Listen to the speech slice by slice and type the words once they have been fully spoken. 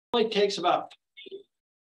only takes about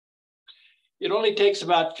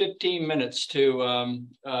 15 minutes to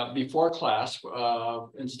before class.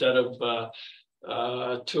 Instead of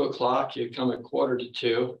 2 o'clock, you come at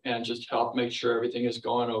 1:45 and just help make sure everything is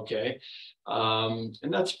going okay.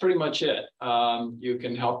 And that's pretty much it. You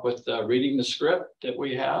can help with reading the script that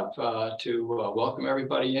we have to welcome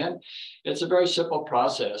everybody in. It's a very simple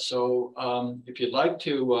process. So if you'd like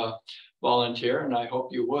to volunteer, and I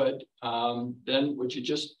hope you would, then would you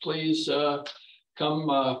just please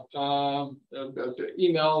come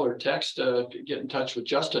email or text to get in touch with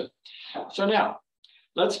Justin. So now,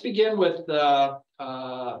 let's begin with a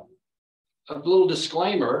little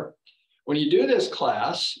disclaimer. When you do this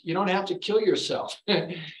class, you don't have to kill yourself.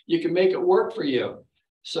 You can make it work for you.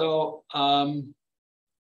 So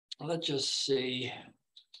let's just see.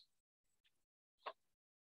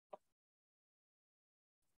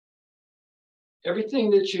 Everything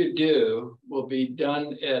that you do will be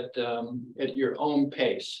done at your own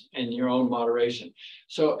pace and your own moderation.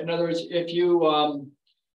 So in other words,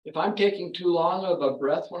 if I'm taking too long of a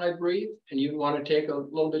breath when I breathe and you want to take a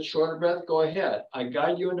little bit shorter breath, go ahead. I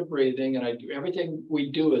guide you into breathing, and I do everything we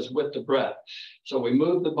do is with the breath. So we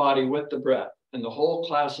move the body with the breath. And the whole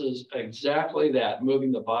class is exactly that,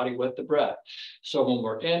 moving the body with the breath. So when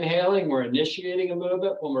we're inhaling, we're initiating a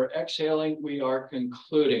movement. When we're exhaling, we are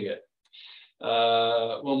concluding it.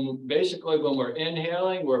 When we're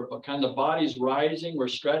inhaling, we're kind of body's rising, we're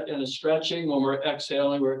stretching. When we're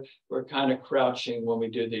exhaling, we're kind of crouching when we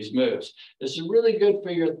do these moves. This is really good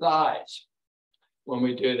for your thighs when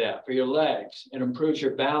we do that, for your legs. It improves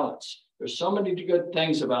your balance. There's so many good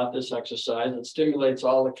things about this exercise. It stimulates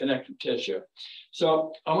all the connective tissue.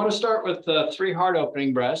 So I'm going to start with 3 heart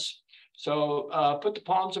opening breaths. So put the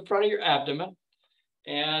palms in front of your abdomen.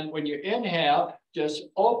 And when you inhale, just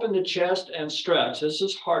open the chest and stretch. This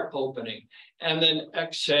is heart opening. And then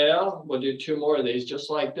exhale. We'll do 2 more of these, just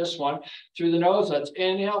like this one. Through the nose, let's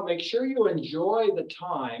inhale. Make sure you enjoy the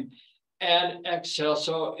time and exhale.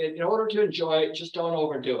 So in order to enjoy it, just don't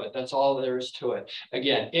overdo it. That's all there is to it.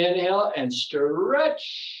 Again, inhale and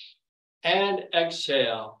stretch and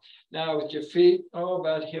exhale. Now with your feet,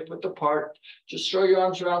 about hip width apart, just throw your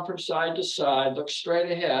arms around from side to side. Look straight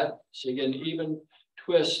ahead so you get an even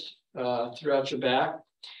twist throughout your back.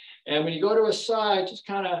 And when you go to a side, just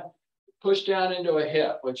kind of push down into a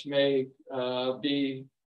hip, which may be,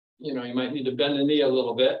 you might need to bend the knee a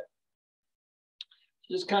little bit.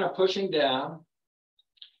 Just kind of pushing down,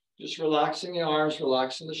 just relaxing the arms,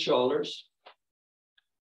 relaxing the shoulders.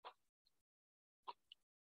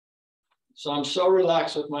 So I'm so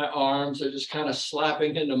relaxed with my arms. They're just kind of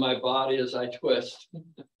slapping into my body as I twist.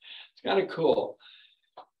 It's kind of cool.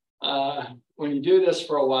 When you do this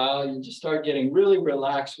for a while, you just start getting really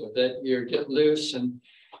relaxed with it. You get loose, and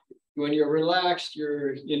when you're relaxed,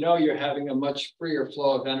 you're having a much freer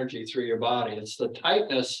flow of energy through your body. It's the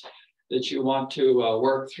tightness that you want to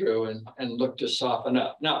work through and look to soften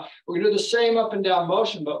up. Now, we're going to do the same up and down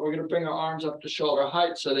motion, but we're going to bring our arms up to shoulder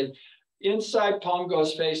height. So the inside palm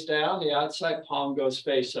goes face down, the outside palm goes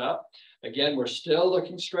face up. Again, we're still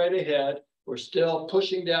looking straight ahead. We're still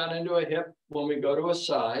pushing down into a hip when we go to a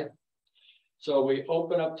side. So we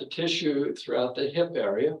open up the tissue throughout the hip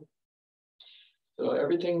area. So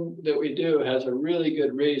everything that we do has a really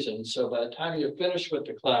good reason. So by the time you're finished with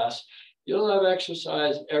the class, you'll have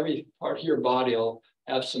exercise. Every part of your body will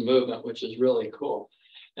have some movement, which is really cool.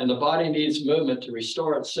 And the body needs movement to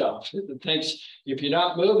restore itself. It thinks if you're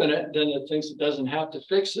not moving it, then it thinks it doesn't have to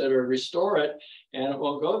fix it or restore it, and it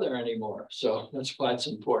won't go there anymore. So that's why it's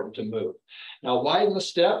important to move. Now widen the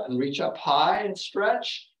step and reach up high and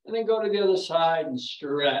stretch, and then go to the other side and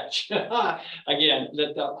stretch. Again,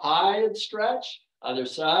 lift up high and stretch, other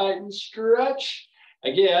side and stretch.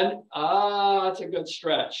 Again, it's a good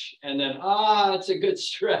stretch. And then, it's a good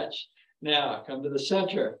stretch. Now, come to the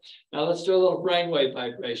center. Now, let's do a little brainwave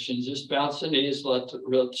vibration. Just bounce the knees, let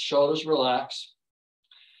the shoulders relax.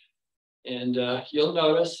 And you'll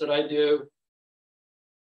notice that I do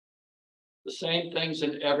the same things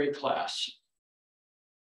in every class.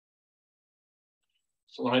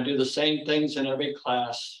 So when I do the same things in every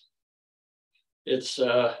class, it's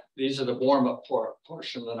these are the warm-up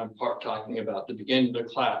portion that I'm talking about, the beginning of the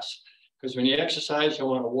class. Because when you exercise, you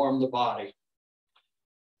want to warm the body.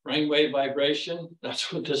 Brainwave vibration,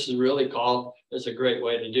 that's what this is really called. It's a great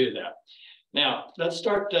way to do that. Now, let's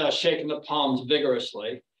start shaking the palms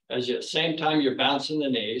vigorously. At the same time, you're bouncing the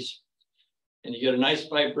knees. And you get a nice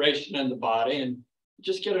vibration in the body. And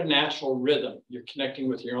just get a natural rhythm. You're connecting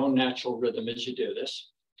with your own natural rhythm as you do this.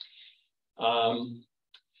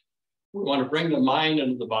 We want to bring the mind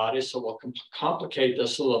into the body, so we'll complicate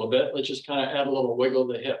this a little bit. Let's just kind of add a little wiggle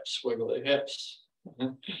the hips, wiggle the hips.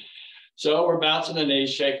 So we're bouncing the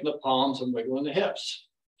knees, shaking the palms, and wiggling the hips.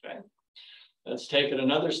 Okay. Let's take it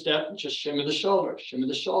another step and just shimmy the shoulders, shimmy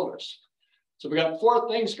the shoulders. So we got 4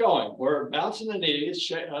 things going. We're bouncing the knees,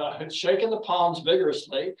 shaking the palms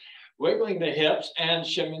vigorously, wiggling the hips, and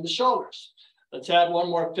shimmying the shoulders. Let's add one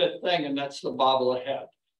more 5th thing, and that's the bobble ahead.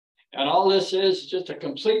 And all this is just a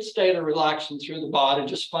complete state of relaxing through the body.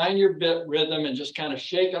 Just find your bit rhythm and just kind of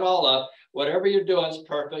shake it all up. Whatever you're doing is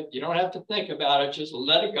perfect. You don't have to think about it. Just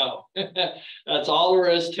let it go. That's all there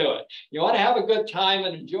is to it. You want to have a good time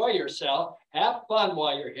and enjoy yourself. Have fun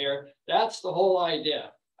while you're here. That's the whole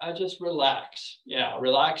idea. I just relax. Yeah,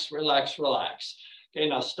 relax, relax, relax. Okay,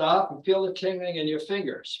 now stop and feel the tingling in your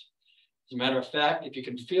fingers. As a matter of fact, if you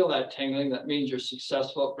can feel that tingling, that means you're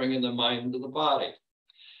successful at bringing the mind into the body.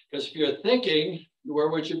 Because if you're thinking, where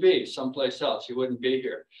would you be? Someplace else. You wouldn't be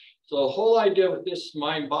here. So the whole idea with this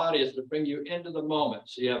mind-body is to bring you into the moment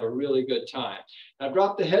so you have a really good time. Now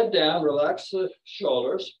drop the head down, relax the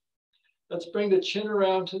shoulders. Let's bring the chin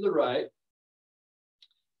around to the right.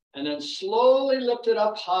 And then slowly lift it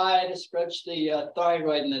up high to stretch the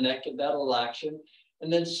thyroid in the neck, give that a little action.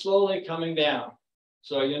 And then slowly coming down.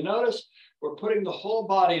 So you notice we're putting the whole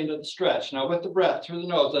body into the stretch. Now with the breath through the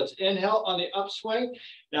nose, let's inhale on the upswing.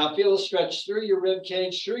 Now feel the stretch through your rib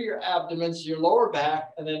cage, through your abdomen, your lower back,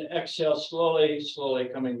 and then exhale slowly, slowly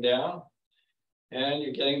coming down. And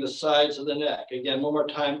you're getting the sides of the neck. Again, one more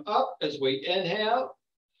time up as we inhale.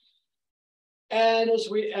 And as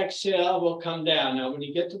we exhale, we'll come down. Now, when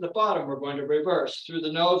you get to the bottom, we're going to reverse. Through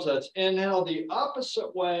the nose, let's inhale the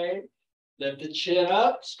opposite way. Lift the chin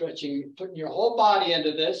up, stretching, putting your whole body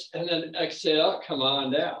into this, and then exhale, come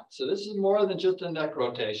on down. So this is more than just a neck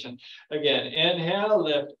rotation. Again, inhale,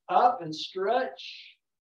 lift up and stretch.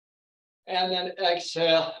 And then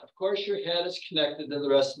exhale. Of course, your head is connected to the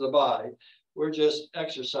rest of the body. We're just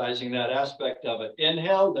exercising that aspect of it.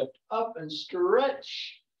 Inhale, lift up and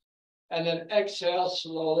stretch. And then exhale,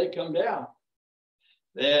 slowly come down.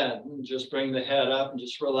 Then just bring the head up and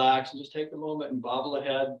just relax and just take a moment and bobble the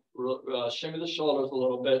head, shimmy the shoulders a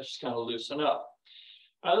little bit, just kind of loosen up.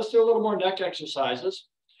 All right, let's do a little more neck exercises.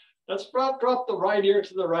 Let's drop the right ear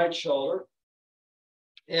to the right shoulder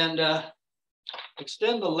and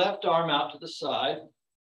extend the left arm out to the side.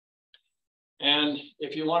 And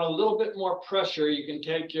if you want a little bit more pressure, you can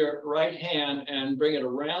take your right hand and bring it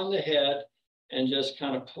around the head and just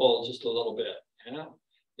kind of pull just a little bit. Yeah?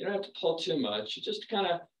 You don't have to pull too much. You just kind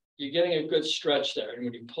of, you're getting a good stretch there. And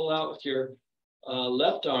when you pull out with your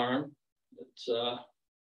left arm, it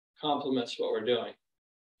complements what we're doing.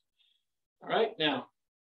 All right, now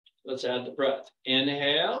let's add the breath.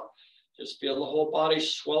 Inhale, just feel the whole body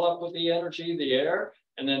swell up with the energy, the air,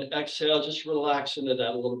 and then exhale, just relax into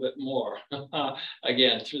that a little bit more.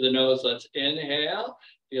 Again, through the nose, let's inhale.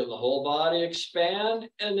 Feel the whole body expand,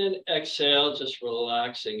 and then exhale, just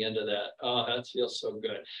relaxing into that. Oh, that feels so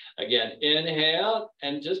good. Again, inhale,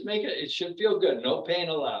 and just make it, it should feel good, no pain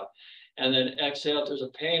allowed. And then exhale, if there's a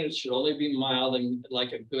pain, it should only be mild and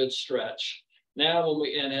like a good stretch. Now, when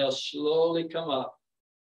we inhale, slowly come up.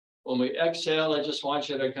 When we exhale, I just want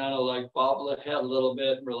you to kind of like bobble the head a little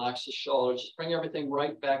bit, relax the shoulders, just bring everything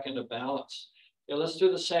right back into balance. Okay, let's do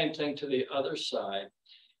the same thing to the other side.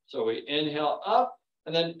 So we inhale up,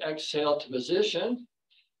 and then exhale to position.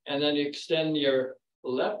 And then you extend your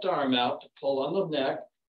left arm out to pull on the neck.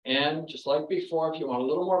 And just like before, if you want a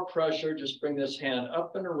little more pressure, just bring this hand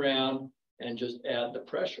up and around and just add the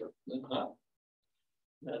pressure.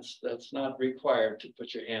 That's not required to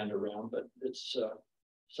put your hand around, but it's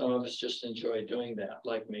some of us just enjoy doing that,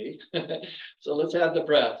 like me. So let's add the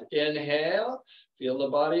breath. Inhale, feel the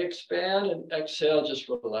body expand, and exhale, just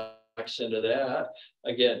relax into that.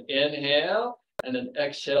 Again, inhale. And then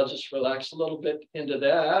exhale, just relax a little bit into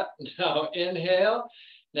that. Now inhale.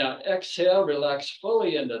 Now exhale, relax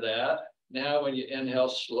fully into that. Now when you inhale,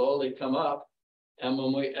 slowly come up. And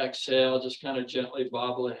when we exhale, just kind of gently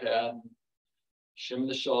bobble the head, shimmy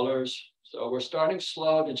the shoulders. So we're starting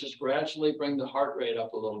slow to just gradually bring the heart rate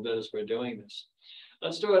up a little bit as we're doing this.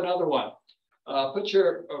 Let's do another one. Put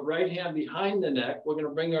your right hand behind the neck. We're going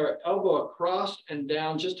to bring our elbow across and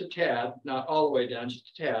down just a tad, not all the way down,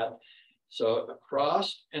 just a tad. So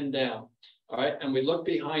across and down, all right? And we look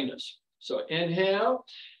behind us. So inhale,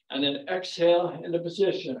 and then exhale into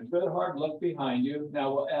position. A good hard look behind you.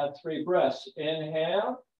 Now we'll add 3 breaths.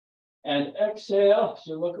 Inhale, and exhale.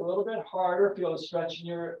 So look a little bit harder. Feel a stretch in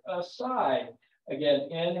your side. Again,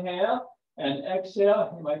 inhale, And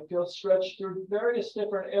exhale, you might feel stretched through various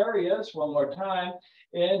different areas. One more time.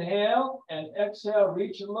 Inhale and exhale,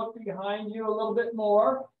 reach and look behind you a little bit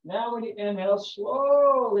more. Now when you inhale,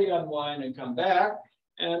 slowly unwind and come back.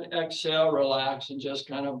 And exhale, relax and just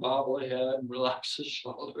kind of bobble ahead and relax the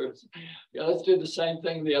shoulders. Yeah, let's do the same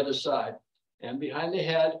thing the other side. And behind the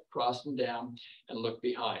head, cross them down and look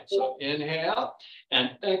behind. So inhale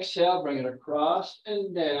and exhale, bring it across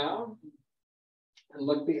and down and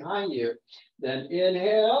look behind you. Then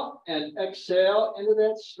inhale and exhale into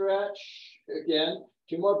that stretch. Again,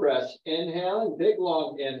 2 more breaths. Inhale and big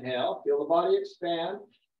long inhale. Feel the body expand.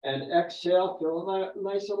 And exhale, feel a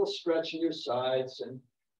nice little stretch in your sides and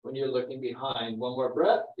when you're looking behind. 1 more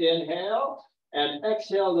breath. Inhale and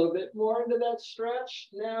exhale a little bit more into that stretch.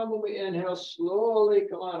 Now when we inhale, slowly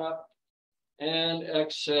come on up. And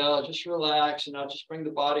exhale, just relax. And now just bring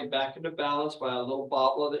the body back into balance by a little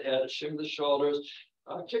bobble of the head, shimmy the shoulders,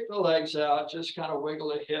 kick the legs out, just kind of wiggle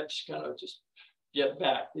the hips, kind of just get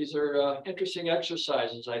back. These are interesting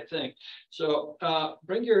exercises, I think. So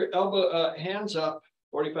bring your hands up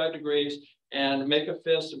 45 degrees and make a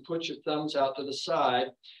fist and put your thumbs out to the side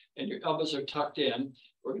and your elbows are tucked in.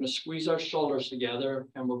 We're going to squeeze our shoulders together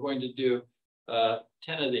and we're going to do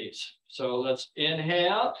 10 of these. So let's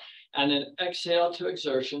inhale. And then exhale to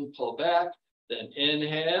exertion, pull back, then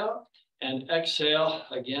inhale and exhale,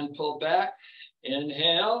 again, pull back,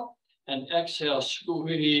 inhale and exhale,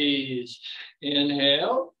 squeeze,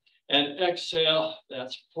 inhale and exhale,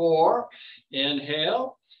 that's 4,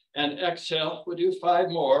 inhale and exhale, we'll do 5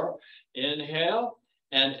 more, inhale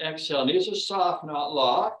and exhale, these are soft, not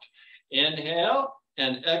locked, inhale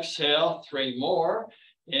and exhale, 3 more,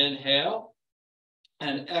 inhale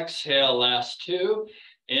and exhale, last 2,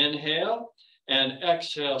 inhale and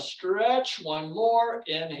exhale, stretch, 1 more,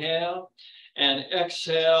 inhale and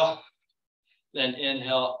exhale, then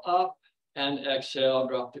inhale up and exhale,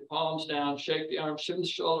 drop the palms down, shake the arms, shimmy the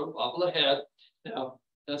shoulder, wobble the head. Now,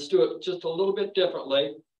 let's do it just a little bit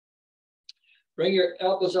differently. Bring your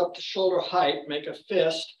elbows up to shoulder height, make a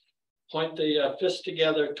fist, point the fists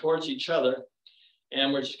together towards each other,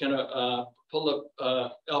 and we're just gonna pull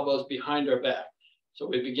the elbows behind our back. So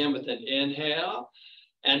we begin with an inhale,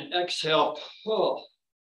 and exhale, pull.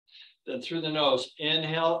 Then through the nose,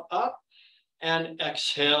 inhale up and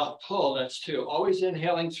exhale, pull. That's 2. Always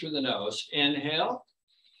inhaling through the nose. Inhale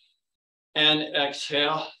and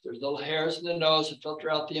exhale. There's little hairs in the nose that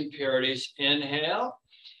filter out the impurities. Inhale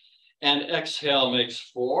and exhale makes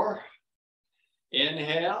 4.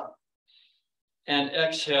 Inhale and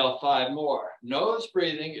exhale, 5 more. Nose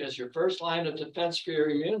breathing is your first line of defense for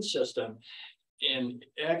your immune system.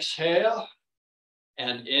 Exhale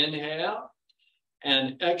and inhale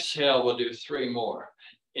and exhale, we'll do 3 more.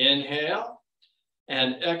 Inhale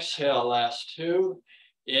and exhale, last 2.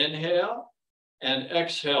 Inhale and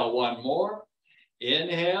exhale, 1 more.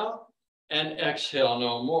 Inhale and exhale,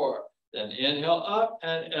 no more. Then inhale up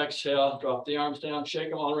and exhale, drop the arms down, shake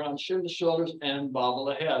them all around, shimmy the shoulders and bobble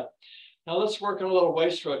the head. Now let's work on a little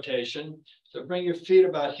waist rotation. So bring your feet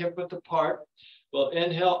about hip width apart. We'll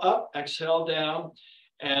inhale up, exhale down.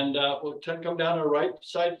 And we'll come down to the right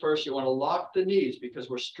side first. You want to lock the knees because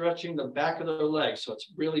we're stretching the back of their legs. So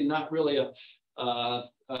it's really not really a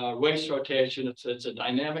waist rotation. It's a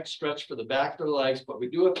dynamic stretch for the back of their legs, but we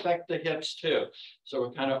do affect the hips too. So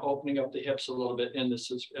we're kind of opening up the hips a little bit in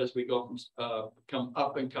this as we go from come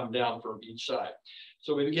up and come down from each side.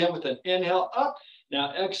 So we begin with an inhale up.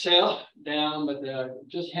 Now exhale down with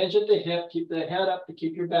just hinge at the hip. Keep the head up to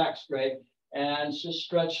keep your back straight. And just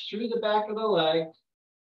stretch through the back of the leg.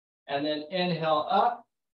 And then inhale up.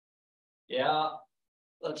 Yeah,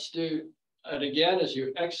 let's do it again as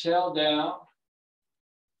you exhale down.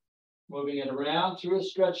 Moving it around through a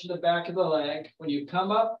stretch in the back of the leg. When you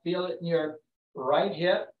come up, feel it in your right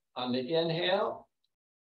hip on the inhale.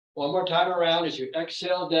 1 more time around as you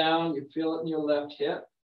exhale down, you feel it in your left hip.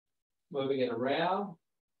 Moving it around.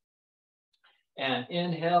 And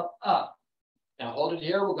inhale up. Now hold it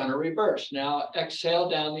here, we're going to reverse. Now exhale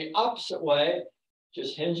down the opposite way.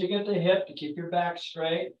 Just hinging at the hip to keep your back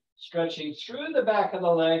straight, stretching through the back of the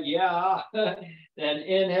leg, yeah. Then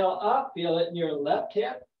inhale up, feel it in your left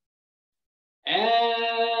hip.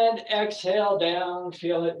 And exhale down,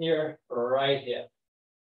 feel it in your right hip.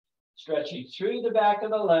 Stretching through the back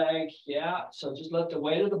of the leg, yeah. So just let the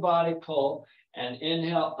weight of the body pull and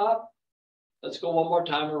inhale up. Let's go 1 more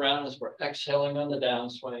time around as we're exhaling on the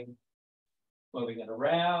downswing. Moving it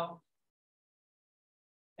around.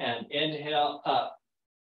 And inhale up.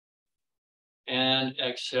 And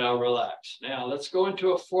exhale, relax. Now let's go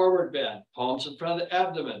into a forward bend, palms in front of the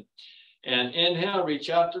abdomen. And inhale,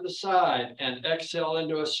 reach out to the side and exhale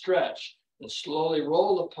into a stretch. And slowly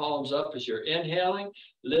roll the palms up as you're inhaling,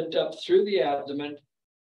 lift up through the abdomen,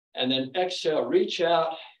 and then exhale, reach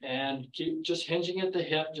out and keep just hinging at the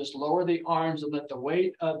hip, just lower the arms and let the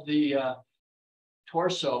weight of the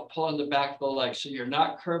torso pull in the back of the leg. So you're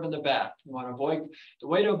not curving the back. You want to avoid, the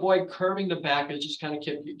way to avoid curving the back is just kind of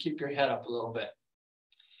keep your head up a little bit.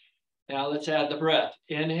 Now let's add the breath.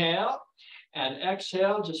 Inhale and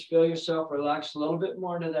exhale, just feel yourself relax a little bit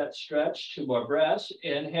more into that stretch. 2 more breaths.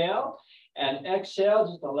 Inhale. And exhale,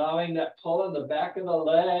 just allowing that pull in the back of the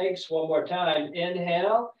legs. 1 more time.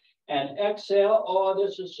 Inhale and exhale. Oh,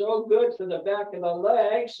 this is so good for the back of the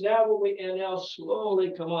legs. Now when we inhale,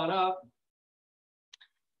 slowly come on up.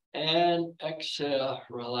 And exhale,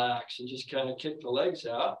 relax, and just kind of kick the legs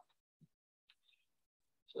out.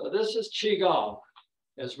 So this is Qigong.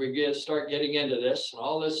 As we start getting into this, and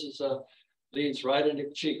all this is leads right into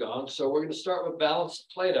Qigong. So we're going to start with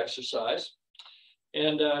balanced plate exercise.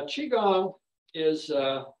 And Qigong is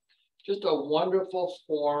just a wonderful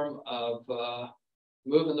form of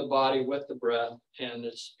moving the body with the breath. And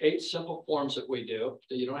it's 8 simple forms that we do.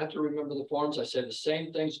 You don't have to remember the forms. I say the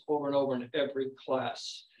same things over and over in every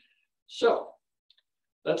class. So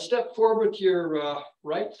let's step forward with your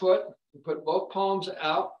right foot and put both palms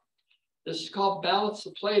out. This is called balance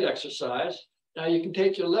the plate exercise. Now you can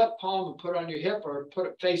take your left palm and put it on your hip or put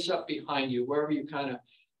it face up behind you, wherever you kind of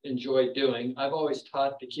enjoy doing. I've always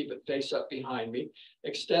taught to keep it face up behind me.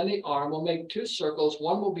 Extend the arm. We'll make 2 circles.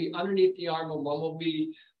 One will be underneath the arm and one will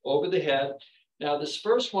be over the head. Now this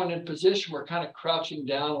first one in position, we're kind of crouching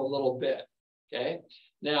down a little bit, okay?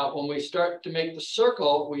 Now when we start to make the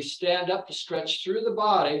circle, we stand up to stretch through the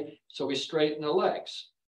body, so we straighten the legs.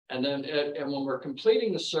 And then when we're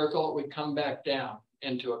completing the circle, we come back down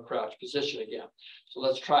into a crouch position again. So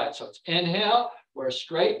let's try it. So it's inhale. We're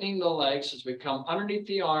straightening the legs as we come underneath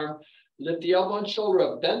the arm, lift the elbow and shoulder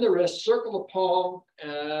up, bend the wrist, circle the palm,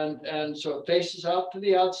 and so it faces out to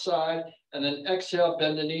the outside, and then exhale,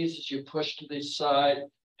 bend the knees as you push to the side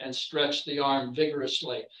and stretch the arm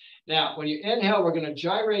vigorously. Now, when you inhale, we're going to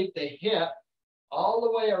gyrate the hip all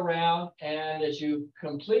the way around, and as you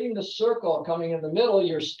completing the circle, coming in the middle,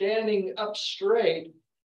 you're standing up straight.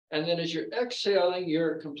 And then as you're exhaling,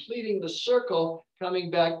 you're completing the circle,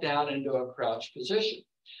 coming back down into a crouch position.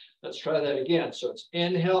 Let's try that again. So it's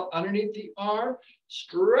inhale underneath the arm,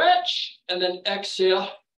 stretch, and then exhale,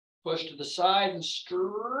 push to the side and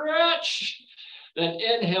stretch. Then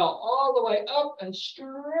inhale all the way up and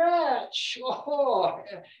stretch. Oh,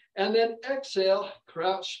 and then exhale,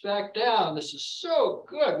 crouch back down. This is so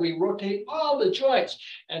good. We rotate all the joints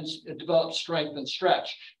and develop strength and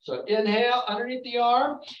stretch. So inhale underneath the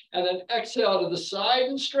arm, and then exhale to the side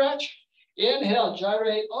and stretch. Inhale,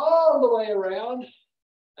 gyrate all the way around,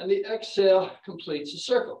 and the exhale completes the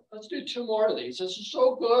circle. Let's do 2 more of these. This is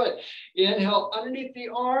so good. Inhale underneath the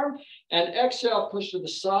arm, and exhale, push to the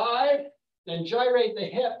side. Then gyrate the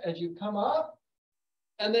hip as you come up,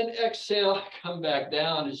 and then exhale, come back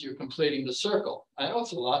down as you're completing the circle. I know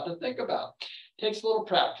it's a lot to think about. Takes a little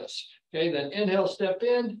practice. Okay, then inhale, step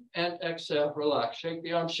in, and exhale, relax. Shake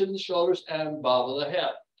the arms, shin the shoulders, and bobble the head.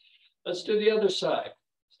 Let's do the other side.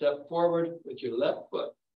 Step forward with your left foot.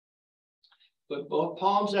 Put both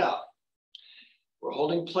palms out. We're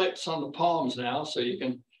holding plates on the palms now, so you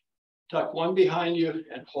can tuck one behind you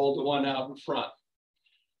and hold the one out in front.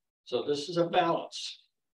 So this is a balance.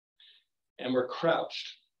 And we're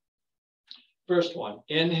crouched. First one,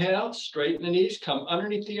 inhale, straighten the knees, come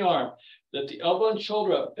underneath the arm. Lift the elbow and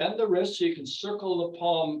shoulder up, bend the wrist so you can circle the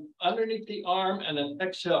palm underneath the arm, and then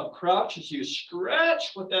exhale, crouch as you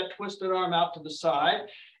stretch with that twisted arm out to the side.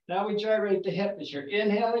 Now we gyrate the hip. As you're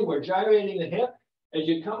inhaling, we're gyrating the hip. As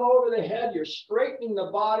you come over the head, you're straightening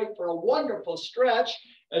the body for a wonderful stretch.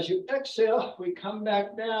 As you exhale, we come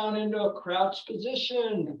back down into a crouch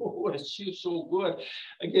position. Oh, it feels so good.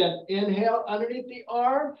 Again, inhale underneath the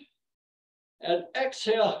arm, and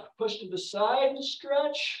exhale, push to the side and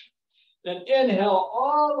stretch. Then inhale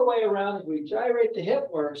all the way around. We gyrate the hip.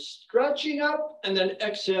 We're stretching up, and then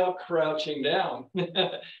exhale, crouching down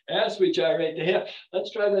as we gyrate the hip.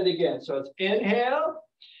 Let's try that again. So it's inhale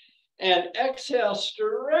and exhale,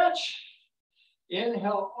 stretch.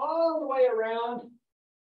 Inhale all the way around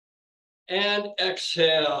and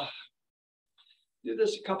exhale. Do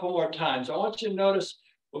this a couple more times. I want you to notice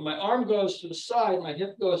when my arm goes to the side, my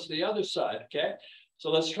hip goes to the other side, okay?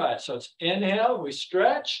 So let's try it. So it's inhale, we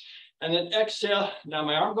stretch, and then exhale. Now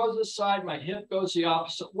my arm goes to the side, my hip goes the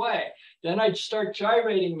opposite way. Then I start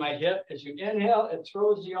gyrating my hip. As you inhale, it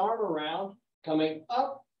throws the arm around, coming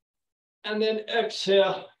up, and then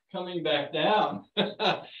exhale, coming back down.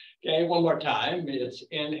 Okay, one more time. It's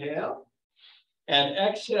inhale, And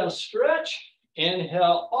exhale, stretch.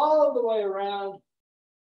 Inhale all the way around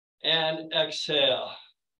and exhale.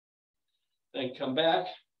 Then come back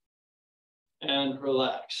and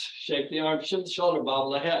relax. Shake the arm, shift the shoulder,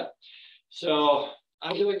 bobble the head. So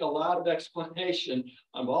I'm doing a lot of explanation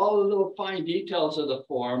of all the little fine details of the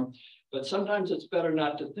form, but sometimes it's better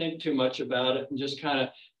not to think too much about it and just kind of,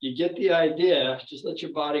 you get the idea, just let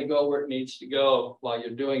your body go where it needs to go while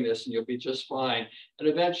you're doing this and you'll be just fine. And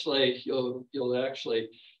eventually you'll actually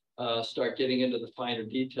start getting into the finer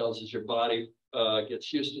details as your body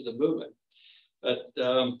gets used to the movement. But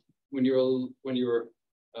when you were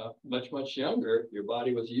much younger, your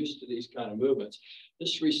body was used to these kind of movements.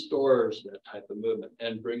 This restores that type of movement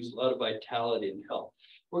and brings a lot of vitality and health.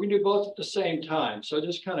 We're gonna do both at the same time. So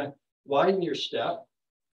just kind of widen your step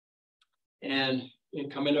and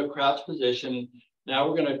come into a crouch position. Now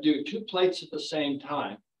we're gonna do 2 plates at the same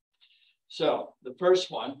time. So the first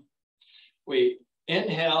one, we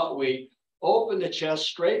inhale, we open the chest,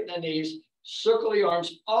 straighten the knees, circle the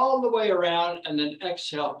arms all the way around, and then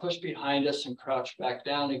exhale, push behind us and crouch back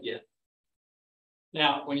down again.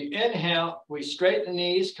 Now, when you inhale, we straighten the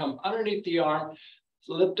knees, come underneath the arm,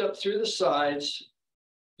 lift up through the sides,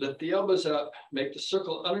 lift the elbows up, make the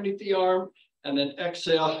circle underneath the arm, and then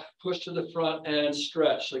exhale, push to the front and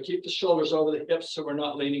stretch. So keep the shoulders over the hips so we're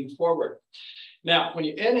not leaning forward. Now, when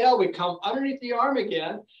you inhale, we come underneath the arm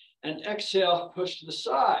again, and exhale, push to the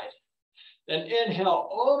side. Then inhale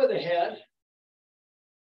over the head,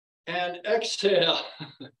 and exhale.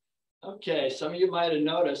 Okay, some of you might have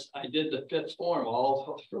noticed I did the 5th form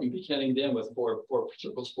all from beginning to end with four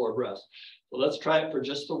circles, 4 breaths. So let's try it for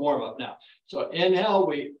just the warm up now. So inhale,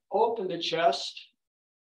 we open the chest,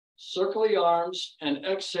 circle the arms, and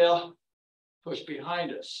exhale, push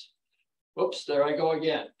behind us. Whoops, there I go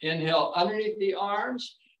again. Inhale underneath the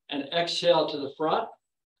arms and exhale to the front.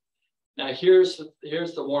 Now here's the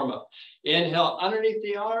warm up. Inhale underneath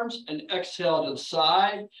the arms and exhale to the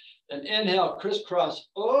side. Then inhale, crisscross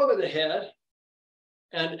over the head,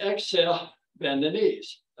 and exhale, bend the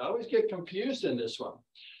knees. I always get confused in this one.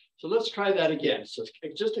 So let's try that again. So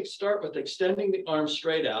just start with extending the arms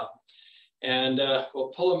straight out, and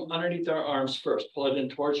we'll pull them underneath our arms first. Pull it in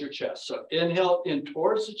towards your chest. So inhale in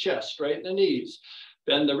towards the chest, straighten the knees,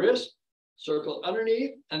 bend the wrist, circle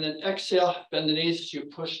underneath, and then exhale, bend the knees as you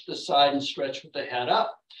push to the side and stretch with the head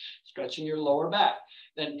up, stretching your lower back.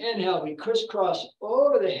 Then inhale, we crisscross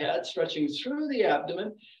over the head, stretching through the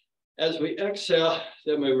abdomen. As we exhale,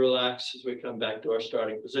 then we relax as we come back to our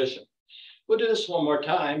starting position. We'll do this one more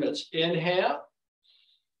time. It's inhale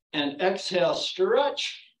and exhale,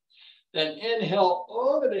 stretch. Then inhale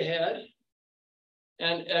over the head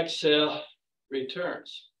and exhale,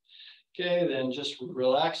 returns. Okay, then just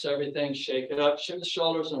relax everything, shake it up, shift the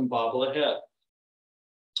shoulders and bobble the head.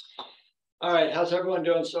 All right, how's everyone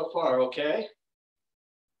doing so far? Okay.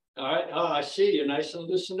 All right, oh, I see you're nice and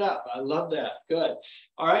loosened up. I love that, good.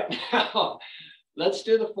 All right, now let's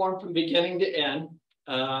do the form from beginning to end.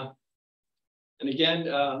 And again,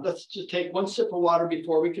 let's just take 1 sip of water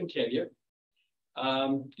before we continue.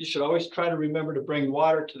 You should always try to remember to bring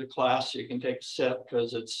water to the class so you can take a sip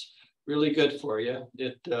because it's really good for you.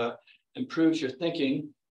 It improves your thinking.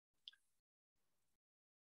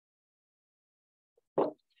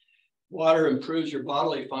 Water improves your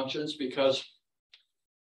bodily functions because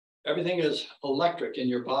everything is electric in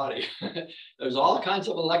your body. There's all kinds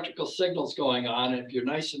of electrical signals going on. And if you're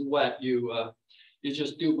nice and wet, you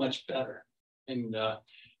just do much better. And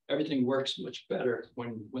everything works much better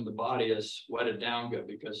when the body is wetted down good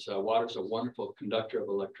because water is a wonderful conductor of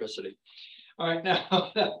electricity. All right,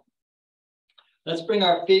 now let's bring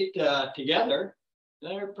our feet together.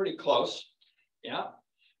 They're pretty close. Yeah.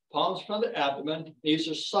 Palms from the abdomen. Knees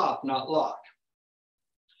are soft, not locked.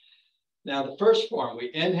 Now the first form,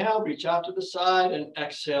 we inhale, reach out to the side and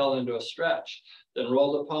exhale into a stretch. Then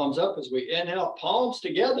roll the palms up as we inhale, palms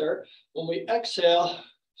together. When we exhale,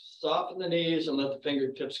 soften the knees and let the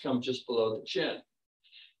fingertips come just below the chin.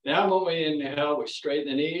 Now when we inhale, we straighten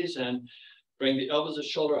the knees and bring the elbows to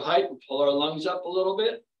shoulder height and pull our lungs up a little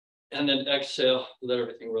bit. And then exhale, let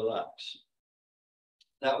everything relax.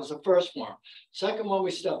 That was the first form. Second one,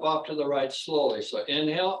 we step off to the right slowly. So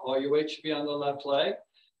inhale, all your weight should be on the left leg.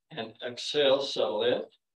 And exhale, settle in.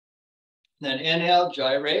 Then inhale,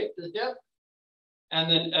 gyrate the hip.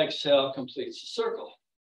 And then exhale, completes the circle.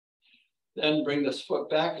 Then bring this foot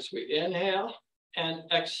back as we inhale and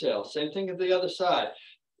exhale. Same thing at the other side.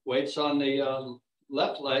 Weights on the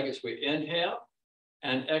left leg as we inhale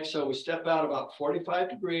and exhale. We step out about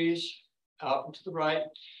 45 degrees, out and to the right,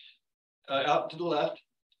 out to the left.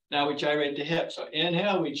 Now we gyrate the hip. So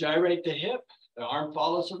inhale, we gyrate the hip. The arm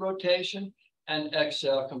follows the rotation. and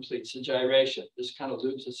exhale completes the gyration. This kind of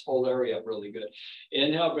loops this whole area up really good.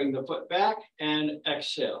 Inhale, bring the foot back and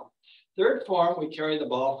exhale. Third form, we carry the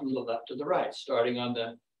ball from the left to the right, starting on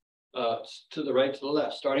the to the right to the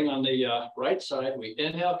left. Starting on the right side, we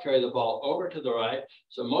inhale, carry the ball over to the right.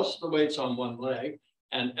 So most of the weight's on one leg.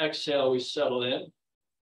 And exhale, we settle in.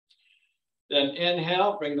 Then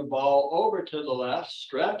inhale, bring the ball over to the left,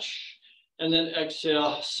 stretch. And then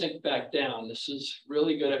exhale, sink back down. This is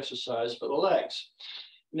really good exercise for the legs.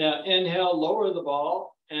 Now inhale, lower the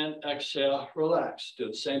ball, and exhale, relax. Do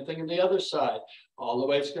the same thing on the other side. All the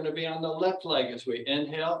weight's going to be on the left leg as we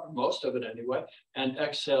inhale, most of it anyway, and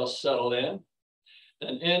exhale, settle in.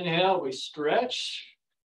 Then inhale, we stretch,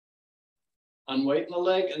 unweight the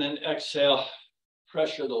leg, and then exhale,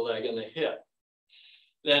 pressure the leg and the hip.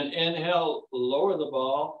 Then inhale, lower the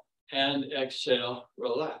ball, and exhale,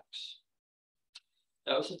 relax.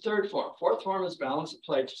 That was the third form. Fourth form is balance at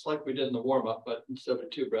play, just like we did in the warm-up, but instead of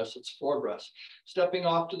 2 breaths, it's 4 breaths. Stepping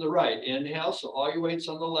off to the right, inhale, so all your weight's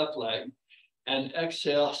on the left leg, and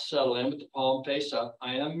exhale, settle in with the palm face up.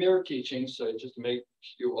 I am mirror teaching, so just to make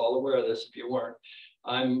you all aware of this if you weren't.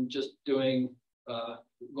 I'm just doing,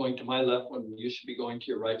 going to my left when you should be going to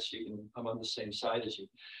your right, so you can come on the same side as you.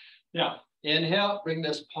 Now, inhale, bring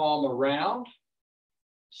this palm around,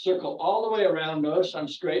 circle all the way around. Notice I'm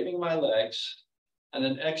straightening my legs. And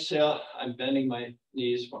then exhale, I'm bending my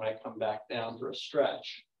knees when I come back down for a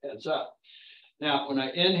stretch, heads up. Now, when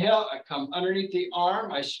I inhale, I come underneath the arm,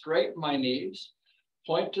 I straighten my knees,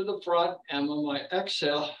 point to the front, and when I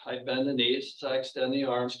exhale, I bend the knees as I extend the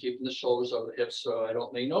arms, keeping the shoulders over the hips so I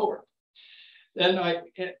don't lean over. Then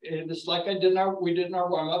it's like we did in our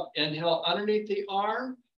warm-up, inhale underneath the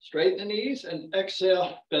arm, straighten the knees, and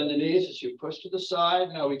exhale, bend the knees as you push to the side.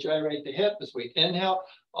 Now we gyrate the hip as we inhale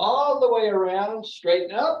all the way around,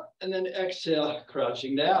 straighten up, and then exhale,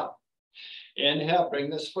 crouching down. Inhale, bring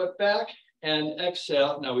this foot back, and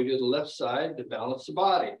exhale. Now we do the left side to balance the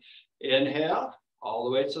body. Inhale, all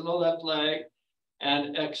the weights on the left leg,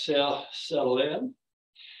 and exhale, settle in.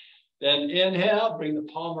 Then inhale, bring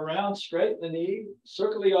the palm around, straighten the knee,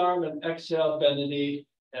 circle the arm, and exhale, bend the knee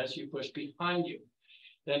as you push behind you.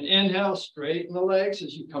 Then inhale, straighten the legs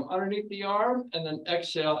as you come underneath the arm, and then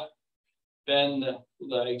exhale, bend the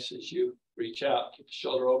legs as you reach out, keep the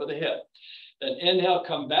shoulder over the hip. Then inhale,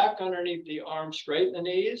 come back underneath the arm, straighten the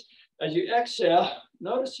knees. As you exhale,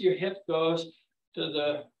 notice your hip goes to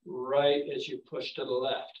the right as you push to the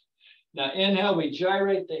left. Now inhale, we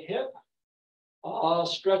gyrate the hip, all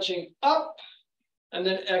stretching up, and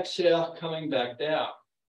then exhale, coming back down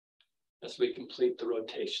as we complete the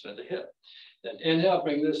rotation of the hip. Then inhale,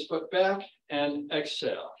 bring this foot back, and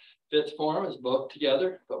exhale. Fifth form is both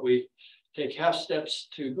together, but we take half steps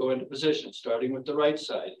to go into position, starting with the right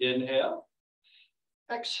side. Inhale,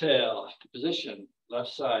 exhale to position,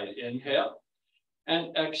 left side. Inhale,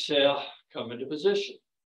 and exhale, come into position.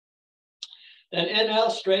 Then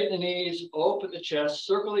inhale, straighten the knees, open the chest,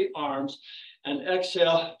 circle the arms, and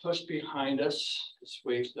exhale, push behind us as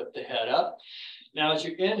we lift the head up. Now as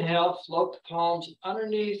you inhale, float the palms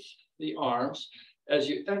underneath the arms. As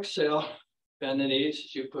you exhale, bend the knees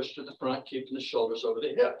as you push to the front, keeping the shoulders over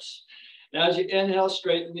the hips. Now as you inhale,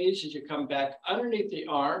 straighten the knees as you come back underneath the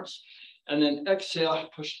arms, and then exhale,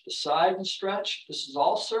 push to the side and stretch. This is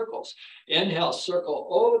all circles. Inhale, circle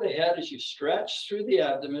over the head as you stretch through the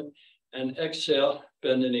abdomen, and exhale,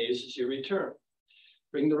 bend the knees as you return.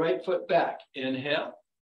 Bring the right foot back. Inhale,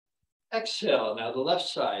 exhale. Now the left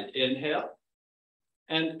side. Inhale,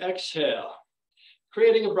 and exhale.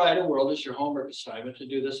 Creating a brighter world is your homework assignment, to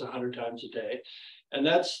do this 100 times a day. And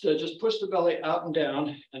that's to just push the belly out and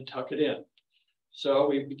down and tuck it in. So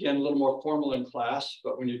we begin a little more formal in class,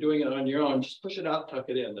 but when you're doing it on your own, just push it out, tuck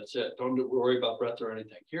it in. That's it. Don't worry about breath or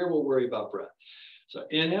anything. Here we'll worry about breath. So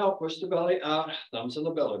inhale, push the belly out, thumbs in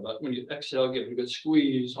the belly button. When you exhale, give it a good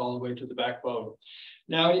squeeze all the way to the backbone.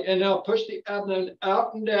 Now inhale, push the abdomen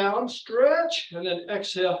out and down, stretch, and then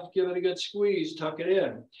exhale, give it a good squeeze, tuck it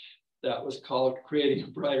in. That was called creating a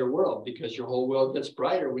brighter world, because your whole world gets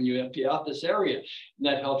brighter when you empty out this area. And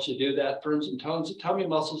that helps you do that, firms and tones the tummy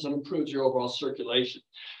muscles, and improves your overall circulation.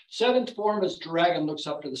 Seventh form is dragon looks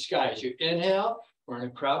up to the sky. As you inhale, we're in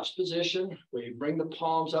a crouched position. We bring the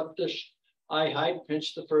palms up to eye height,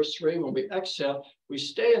 pinch the first 3. When we exhale, we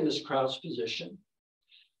stay in this crouched position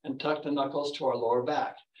and tuck the knuckles to our lower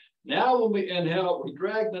back. Now, when we inhale, we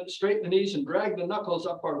straighten the knees and drag the knuckles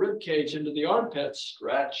up our rib cage into the armpits,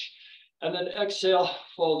 stretch, and then exhale,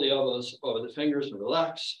 fold the elbows over the fingers and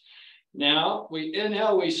relax. Now, we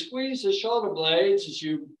inhale, we squeeze the shoulder blades as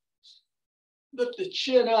you lift the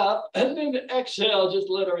chin up, and then exhale, just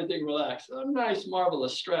let everything relax. A nice,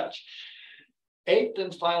 marvelous stretch. Eighth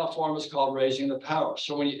and final form is called raising the power.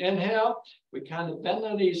 So when you inhale, we kind of bend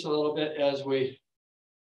the knees a little bit as we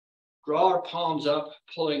draw our palms up,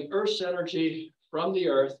 pulling Earth's energy from the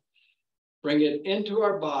earth, bring it into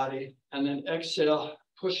our body, and then exhale,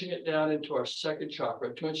 pushing it down into our second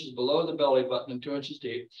chakra, 2 inches below the belly button and 2 inches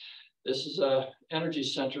deep. This is an energy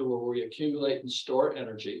center where we accumulate and store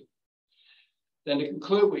energy. Then to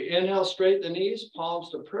conclude, we inhale, straighten the knees, palms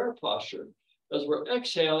to prayer posture. As we're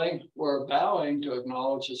exhaling, we're bowing to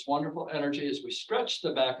acknowledge this wonderful energy as we stretch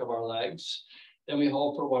the back of our legs. Then we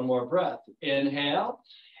hold for one more breath. Inhale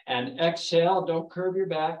and exhale. Don't curve your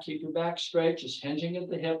back. Keep your back straight, just hinging at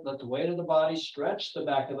the hip. Let the weight of the body stretch the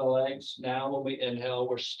back of the legs. Now, when we inhale,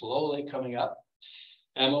 we're slowly coming up.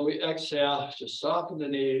 And when we exhale, just soften the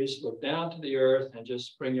knees, look down to the earth, and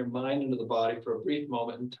just bring your mind into the body for a brief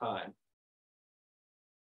moment in time.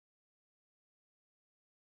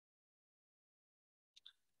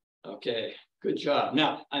 Okay, good job.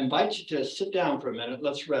 Now, I invite you to sit down for a minute.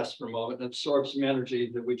 Let's rest for a moment and absorb some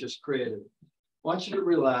energy that we just created. I want you to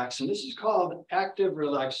relax, and this is called active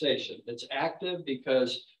relaxation. It's active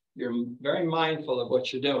because you're very mindful of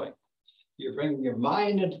what you're doing. You're bringing your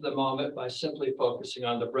mind into the moment by simply focusing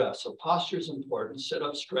on the breath. So posture is important. Sit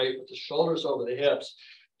up straight with the shoulders over the hips.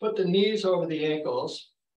 Put the knees over the ankles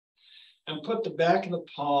and put the back of the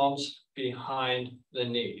palms behind the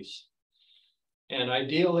knees. And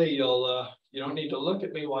ideally, you don't need to look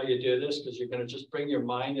at me while you do this because you're going to just bring your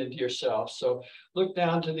mind into yourself. So look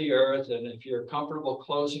down to the earth, and if you're comfortable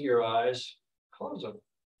closing your eyes, close them.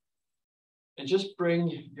 And just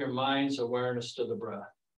bring your mind's awareness to the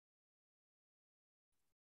breath.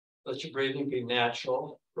 Let your breathing be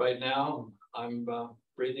natural. Right now, I'm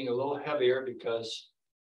breathing a little heavier because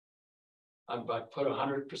I put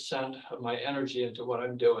 100% of my energy into what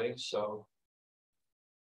I'm doing. So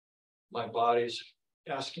my body's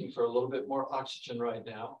asking for a little bit more oxygen right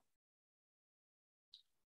now.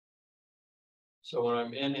 So when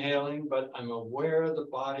I'm inhaling, but I'm aware of the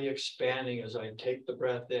body expanding as I take the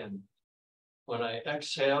breath in. When I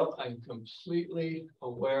exhale, I'm completely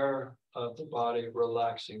aware of the body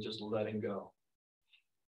relaxing, just letting go.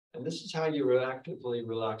 And this is how you actively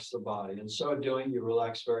relax the body. In so doing, you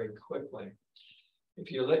relax very quickly.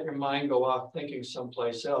 If you let your mind go off thinking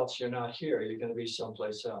someplace else, you're not here. You're going to be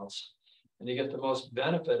someplace else. And you get the most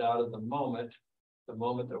benefit out of the moment. The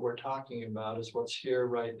moment that we're talking about is what's here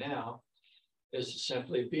right now, is to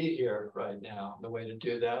simply be here right now. The way to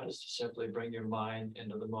do that is to simply bring your mind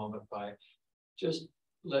into the moment by just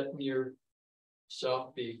letting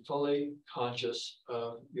yourself be fully conscious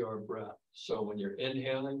of your breath. So when you're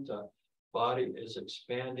inhaling, the body is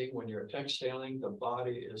expanding. When you're exhaling, the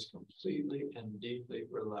body is completely and deeply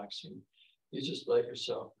relaxing. You just let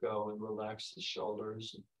yourself go and relax the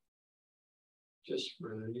shoulders. And just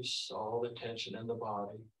release all the tension in the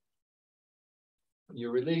body. When you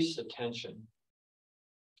release the tension,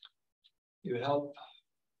 you have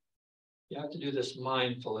to do this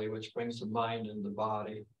mindfully, which brings the mind into the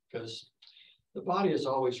body, because the body is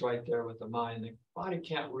always right there with the mind. The body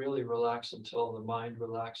can't really relax until the mind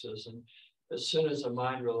relaxes. And as soon as the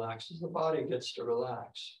mind relaxes, the body gets to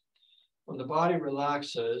relax. When the body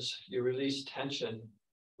relaxes, you release tension,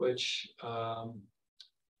 which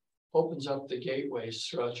opens up the gateways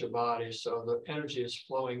throughout your body, so the energy is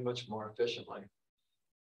flowing much more efficiently.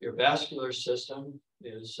 Your vascular system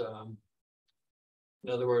is, in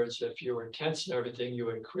other words, if you were tense and everything, you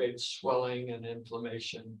would create swelling and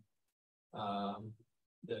inflammation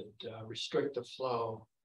that restrict the flow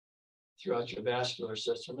throughout your vascular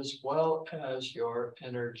system, as well as your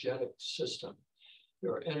energetic system.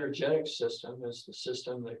 Your energetic system is the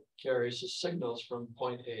system that carries the signals from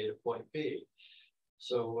point A to point B.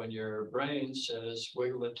 So when your brain says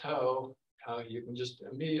wiggle a toe, how you can just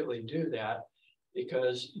immediately do that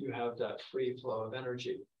because you have that free flow of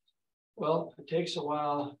energy. Well, it takes a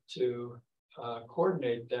while to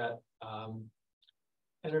coordinate that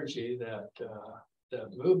energy,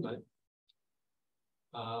 that movement.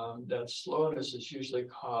 That slowness is usually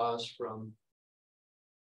caused from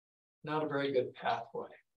not a very good pathway.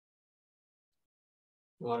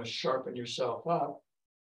 You want to sharpen yourself up.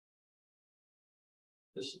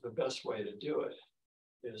 This is the best way to do it,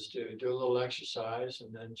 is to do a little exercise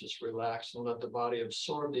and then just relax and let the body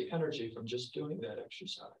absorb the energy from just doing that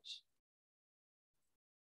exercise.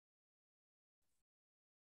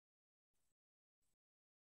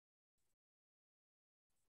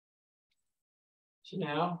 So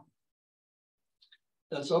now,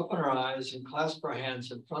 let's open our eyes and clasp our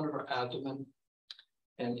hands in front of our abdomen.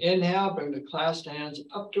 And inhale, bring the clasped hands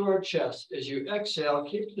up to our chest. As you exhale,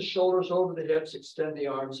 keep the shoulders over the hips, extend the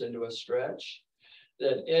arms into a stretch.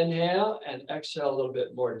 Then inhale and exhale a little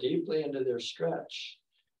bit more deeply into their stretch.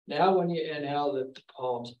 Now, when you inhale, lift the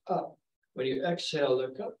palms up. When you exhale,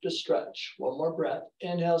 look up to stretch. One more breath.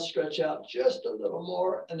 Inhale, stretch out just a little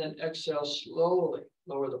more, and then exhale slowly.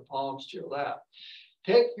 Lower the palms to your lap.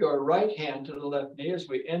 Take your right hand to the left knee as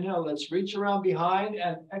we inhale. Let's reach around behind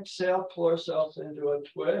and exhale, pull ourselves into a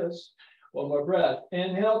twist. One more breath.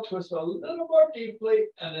 Inhale, twist a little more deeply,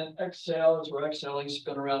 and then exhale as we're exhaling,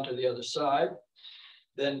 spin around to the other side.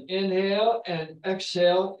 Then inhale and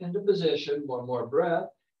exhale into position. One more breath.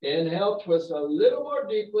 Inhale, twist a little more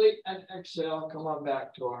deeply, and exhale, come on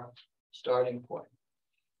back to our starting point.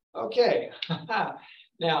 Okay,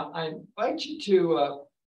 now I invite you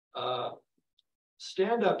to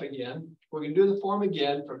stand up again. We're going to do the form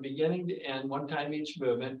again from beginning to end, one time each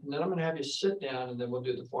movement, and then I'm going to have you sit down, and then we'll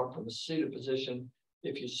do the form from a seated position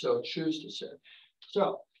if you so choose to sit.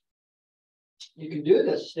 So you can do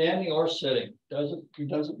this standing or sitting. It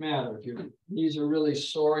doesn't matter. If your knees are really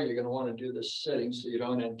sore, you're going to want to do this sitting so you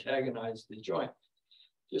don't antagonize the joint.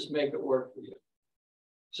 Just make it work for you.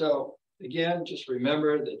 So again, just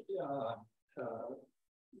remember that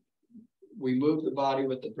we move the body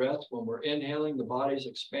with the breath. When we're inhaling, the body's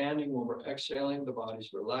expanding. When we're exhaling, the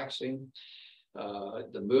body's relaxing.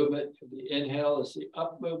 The movement, the inhale is the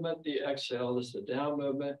up movement. The exhale is the down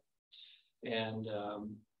movement. And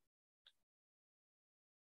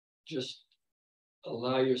just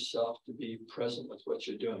allow yourself to be present with what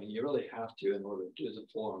you're doing. You really have to in order to do the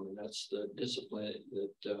form. And that's the discipline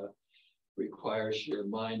that requires your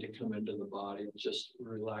mind to come into the body and just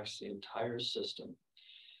relax the entire system.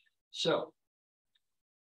 So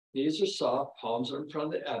knees are soft, palms are in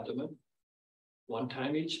front of the abdomen. One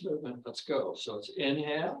time each movement. Let's go. So it's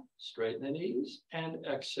inhale, straighten the knees, and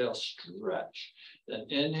exhale, stretch. Then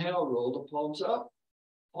inhale, roll the palms up.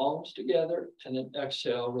 Palms together, and then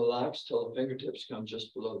exhale, relax till the fingertips come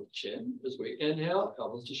just below the chin. As we inhale,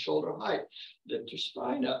 elbows to shoulder height. Lift your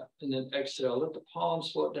spine up, and then exhale, let the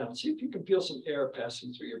palms float down. See if you can feel some air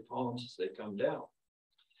passing through your palms as they come down.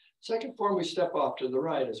 Second form, we step off to the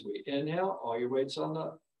right as we inhale, all your weight's on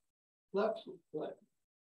the left leg.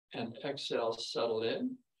 And exhale, settle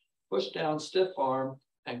in, push down, stiff arm,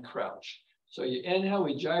 and crouch. So you inhale,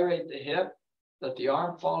 we gyrate the hip, let the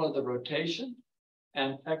arm follow the rotation,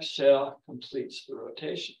 and exhale completes the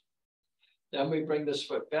rotation. Then we bring this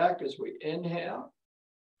foot back as we inhale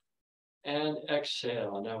and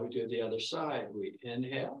exhale. Now we do the other side. We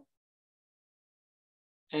inhale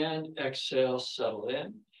and exhale, settle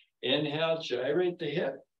in. Inhale, gyrate the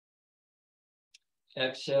hip.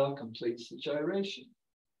 Exhale completes the gyration.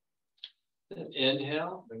 Then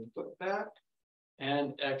inhale, bring the foot back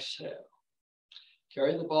and exhale.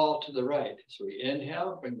 Carry the ball to the right. So we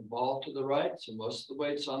inhale, bring the ball to the right. So most of the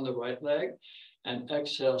weight's on the right leg. And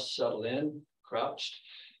exhale, settle in, crouched.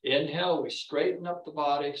 Inhale, we straighten up the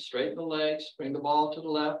body, straighten the legs, bring the ball to the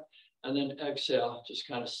left. And then exhale, just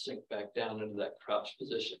kind of sink back down into that crouch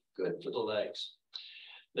position. Good for the legs.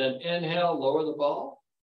 Then inhale, lower the ball.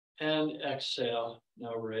 And exhale.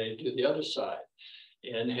 Now we're ready to do the other side.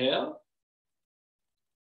 Inhale.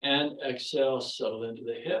 And exhale, settle into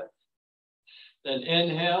the hip. Then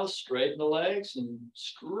inhale, straighten the legs and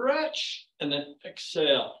stretch, and then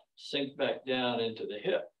exhale, sink back down into the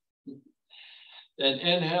hip. Then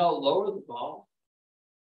inhale, lower the ball,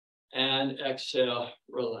 and exhale,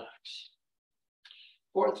 relax.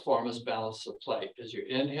 Fourth form is balance the plate. As you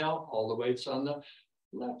inhale, all the weight's on the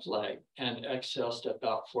left leg, and exhale, step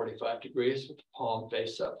out 45 degrees with the palm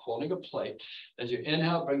face up, holding a plate. As you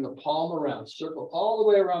inhale, bring the palm around, circle all the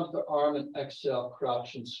way around the arm, and exhale,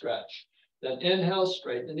 crouch and stretch. Then inhale,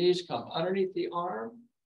 straighten the knees, come underneath the arm,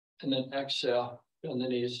 and then exhale, bend the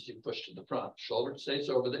knees as you push to the front. Shoulder stays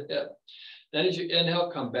over the hip. Then as you inhale,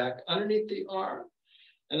 come back underneath the arm,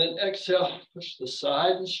 and then exhale, push to the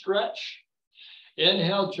side and stretch.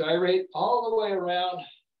 Inhale, gyrate all the way around,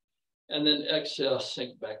 and then exhale,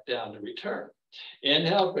 sink back down to return.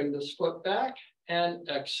 Inhale, bring this foot back, and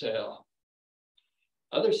exhale.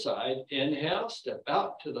 Other side, inhale, step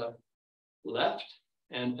out to the left,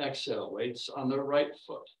 and exhale, weights on the right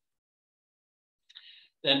foot.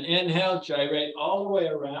 Then inhale, gyrate all the way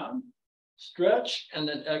around, stretch, and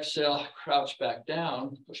then exhale, crouch back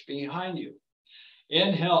down, push behind you.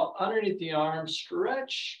 Inhale, underneath the arm,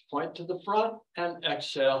 stretch, point to the front, and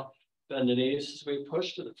exhale, bend the knees as we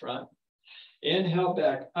push to the front. Inhale,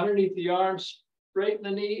 back underneath the arms, straighten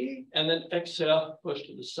the knee, and then exhale, push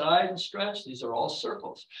to the side and stretch. These are all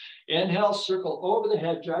circles. Inhale, circle over the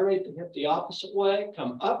head, gyrate the hip the opposite way,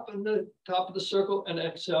 come up in the top of the circle, and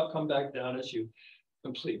exhale, come back down as you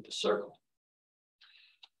complete the circle.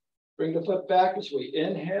 Bring the foot back as we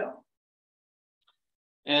inhale,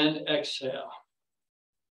 and exhale.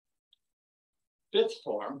 Fifth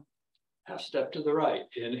form, half step to the right.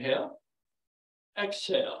 Inhale,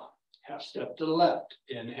 exhale, half step to the left.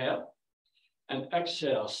 Inhale, and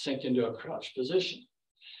exhale, sink into a crouch position.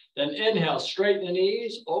 Then inhale, straighten the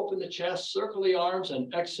knees, open the chest, circle the arms,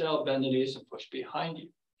 and exhale, bend the knees and push behind you.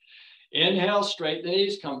 Inhale, straighten the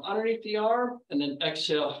knees, come underneath the arm, and then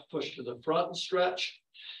exhale, push to the front and stretch.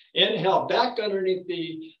 Inhale, back underneath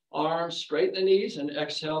the arms, straighten the knees, and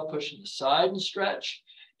exhale, push to the side and stretch.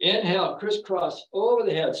 Inhale, crisscross over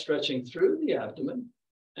the head, stretching through the abdomen,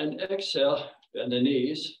 and exhale, bend the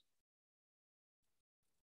knees.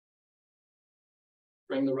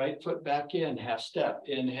 Bring the right foot back in, half step.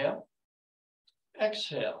 Inhale,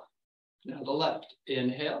 exhale. Now the left.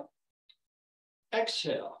 Inhale,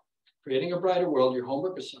 exhale. Creating a brighter world, your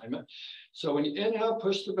homework assignment. So when you inhale,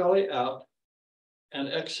 push the belly out, and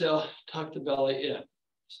exhale, tuck the belly in.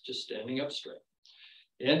 It's just standing up straight.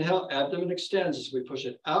 Inhale, abdomen extends as we push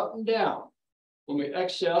it out and down. When we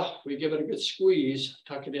exhale, we give it a good squeeze,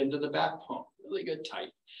 tuck it into the back bone. Really good, tight.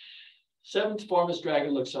 Seventh form is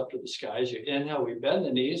dragon looks up to the sky. As you inhale, we bend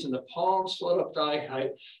the knees and the palms float up thigh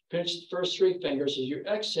height. Pinch the first three fingers. As you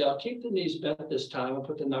exhale, keep the knees bent this time and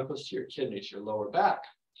put the knuckles to your kidneys, your lower back.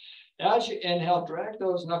 As you inhale, drag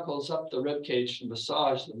those knuckles up the rib cage to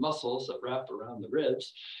massage the muscles that wrap around the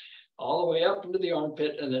ribs, all the way up into the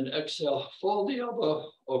armpit, and then exhale, fold the elbow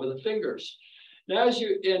over the fingers. Now, as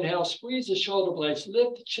you inhale, squeeze the shoulder blades,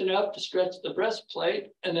 lift the chin up to stretch the breastplate,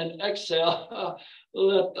 and then exhale,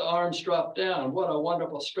 let the arms drop down. What a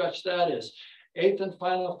wonderful stretch that is. Eighth and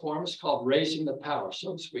final form is called raising the power.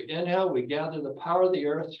 So as we inhale, we gather the power of the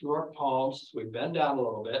earth through our palms as we bend down a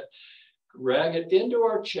little bit. Drag it into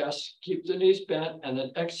our chest, keep the knees bent, and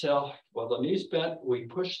then exhale. While the knees bent, we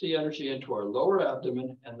push the energy into our lower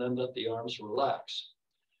abdomen and then let the arms relax.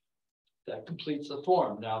 That completes the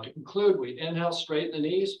form. Now to conclude, we inhale, straighten the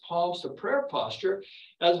knees, palms to prayer posture.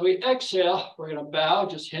 As we exhale, we're going to bow,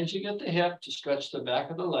 just hinging at the hip to stretch the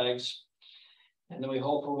back of the legs. And then we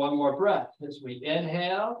hold for one more breath. As we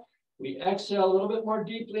inhale, we exhale a little bit more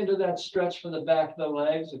deeply into that stretch from the back of the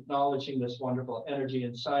legs, acknowledging this wonderful energy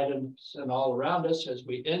inside us and all around us. As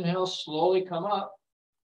we inhale, slowly come up.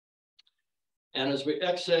 And as we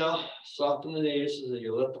exhale, soften the knees as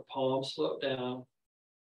you let the palms slope down.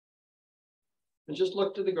 And just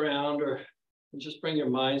look to the ground or just bring your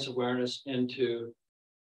mind's awareness into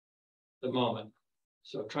the moment.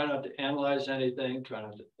 So try not to analyze anything, try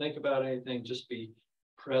not to think about anything, just be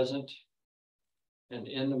present and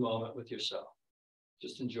in the moment with yourself.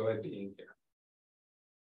 Just enjoy being here.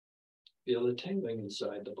 Feel the tingling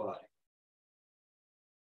inside the body.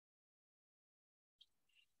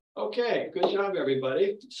 Okay, good job,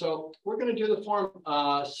 everybody. So we're going to do the form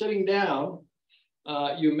sitting down.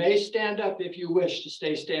 You may stand up if you wish to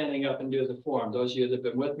stay standing up and do the form. Those of you that have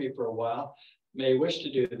been with me for a while may wish to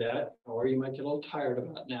do that, or you might get a little tired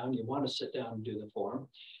about now and you want to sit down and do the form.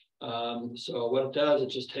 So what it does, it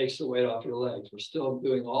just takes the weight off your legs. We're still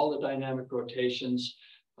doing all the dynamic rotations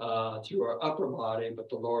through our upper body, but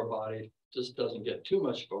the lower body just doesn't get too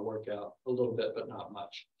much of a workout, a little bit, but not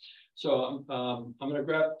much. So I'm going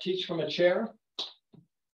to teach from a chair.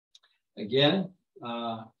 Again,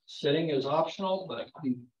 sitting is optional, but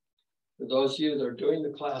for those of you that are doing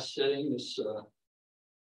the class sitting, this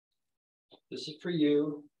is for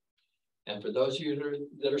you. And for those of you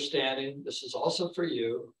that are standing, this is also for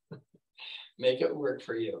you. Make it work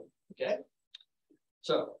for you, okay?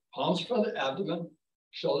 So palms in front of the abdomen,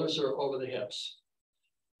 shoulders are over the hips.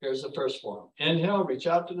 Here's the first form. Inhale, reach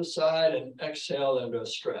out to the side, and exhale into a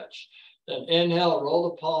stretch. Then inhale, roll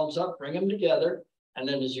the palms up, bring them together. And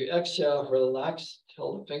then as you exhale, relax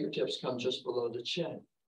till the fingertips come just below the chin.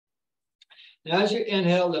 Now, as you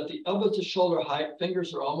inhale, lift the elbows to shoulder height,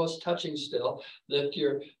 fingers are almost touching still. Lift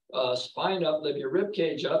your spine up, lift your rib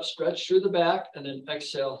cage up, stretch through the back, and then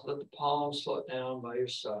exhale, let the palms float down by your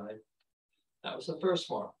side. That was the first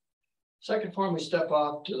form. Second form, we step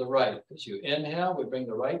off to the right. As you inhale, we bring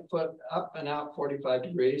the right foot up and out 45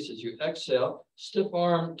 degrees. As you exhale, stiff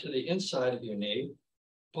arm to the inside of your knee,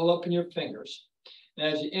 pull up in your fingers.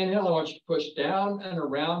 And as you inhale, I want you to push down and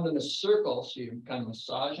around in a circle, so you're kind of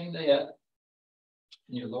massaging the head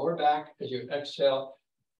and your lower back. As you exhale,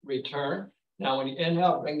 return. Now, when you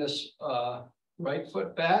inhale, bring this right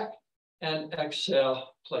foot back, and exhale,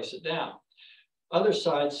 place it down. Other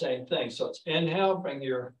side, same thing. So it's inhale, bring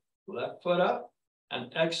your left foot up,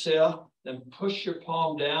 and exhale, then push your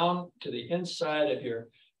palm down to the inside of your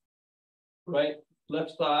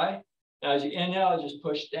left thigh. Now, as you inhale, just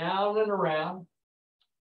push down and around,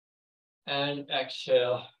 and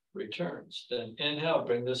exhale, returns. Then inhale,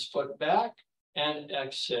 bring this foot back, and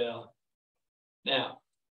exhale. Now,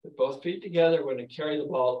 with both feet together, we're going to carry the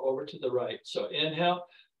ball over to the right. So inhale,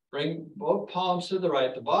 bring both palms to the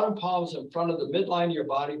right. The bottom palm is in front of the midline of your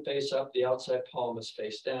body, face up. The outside palm is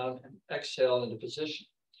face down, and exhale into position.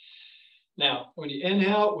 Now, when you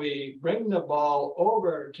inhale, we bring the ball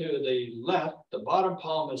over to the left. The bottom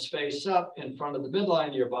palm is face up in front of the midline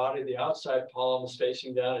of your body. The outside palm is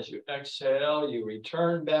facing down. As you exhale, you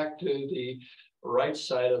return back to the right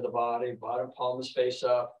side of the body. Bottom palm is face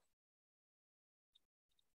up.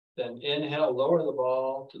 Then inhale, lower the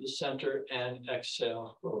ball to the center, and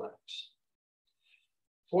exhale, relax.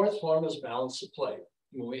 Fourth form is balance the plate.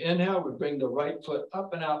 When we inhale, we bring the right foot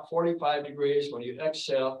up and out 45 degrees. When you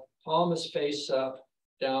exhale, palm is face up,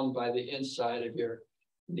 down by the inside of your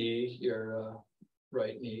knee, your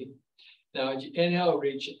right knee. Now, as you inhale,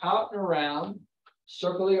 reach out and around,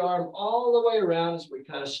 circle the arm all the way around as we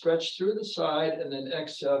kind of stretch through the side, and then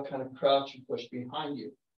exhale, kind of crouch and push behind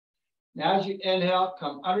you. Now, as you inhale,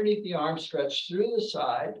 come underneath the arm, stretch through the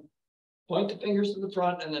side, point the fingers to the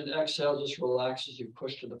front, and then exhale, just relax as you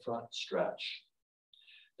push to the front, stretch.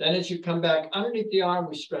 Then as you come back underneath the arm,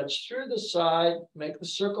 we stretch through the side, make the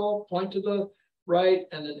circle, point to the right,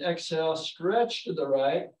 and then exhale, stretch to the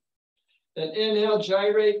right. Then inhale,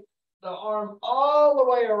 gyrate the arm all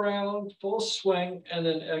the way around, full swing, and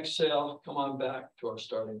then exhale, come on back to our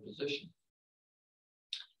starting position.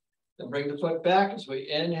 Then bring the foot back as we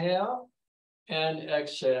inhale and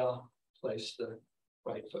exhale, place the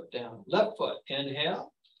right foot down. Left foot,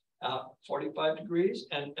 inhale, out 45 degrees,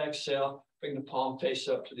 and exhale, bring the palm face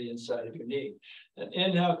up to the inside of your knee. Then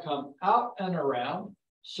inhale, come out and around,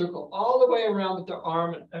 circle all the way around with the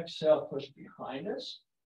arm, and exhale, push behind us.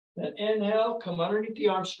 Then inhale, come underneath the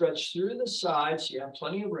arm, stretch through the sides, so you have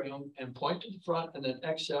plenty of room, and point to the front, and then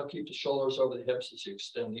exhale, keep the shoulders over the hips as you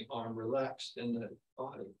extend the arm relaxed in the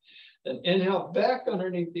body. Then inhale, back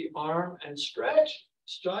underneath the arm and stretch,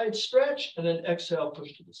 stride, stretch, and then exhale,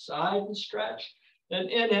 push to the side and stretch. Then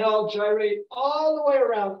inhale, gyrate all the way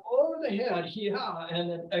around over the head, yeah, and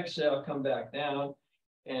then exhale, come back down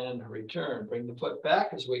and return. Bring the foot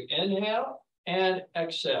back as we inhale and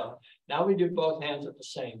exhale. Now we do both hands at the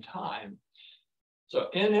same time. So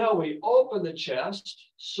inhale, we open the chest,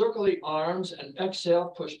 circle the arms, and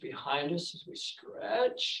exhale, push behind us as we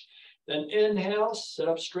stretch. Then inhale, sit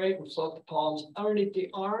up straight and float the palms underneath the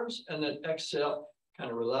arms, and then exhale, kind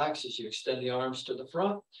of relax as you extend the arms to the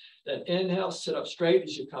front. Then inhale, sit up straight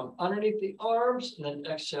as you come underneath the arms, and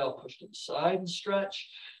then exhale, push to the side and stretch.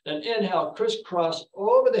 Then inhale, crisscross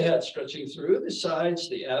over the head, stretching through the sides,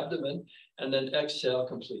 the abdomen, and then exhale,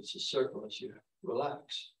 completes the circle as you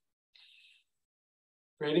relax.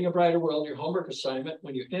 Creating a brighter world, your homework assignment.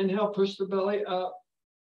 When you inhale, push the belly up,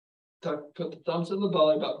 put the thumbs in the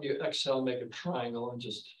belly button. You exhale, make a triangle, and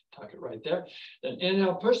just tuck it right there. Then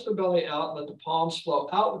inhale, push the belly out, let the palms flow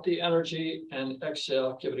out with the energy, and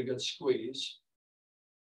exhale, give it a good squeeze.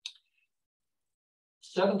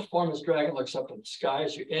 Seventh form is dragon looks up at the sky.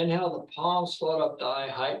 As you inhale, the palms float up to eye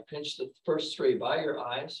height. Pinch the first three by your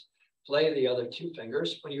eyes. Play the other two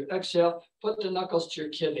fingers. When you exhale, put the knuckles to your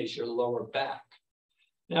kidneys, your lower back.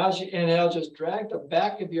 Now, as you inhale, just drag the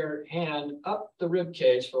back of your hand up the rib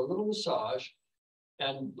cage for a little massage,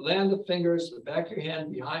 and land the fingers, the back of your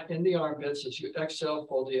hand behind in the armpits. As you exhale,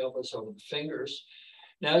 fold the elbows over the fingers.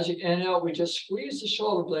 Now, as you inhale, we just squeeze the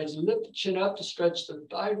shoulder blades, lift the chin up to stretch the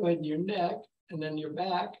thyroid in your neck, and then your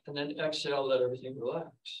back, and then exhale, let everything relax.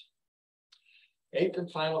 Eighth and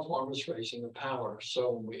final form is raising the power.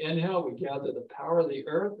 So when we inhale, we gather the power of the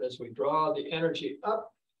earth. As we draw the energy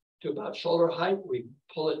up to about shoulder height, we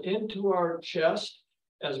pull it into our chest.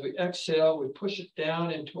 As we exhale, we push it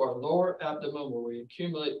down into our lower abdomen where we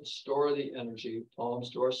accumulate and store the energy,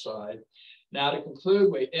 palms to our side. Now to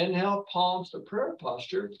conclude, we inhale, palms to prayer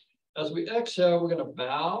posture. As we exhale, we're going to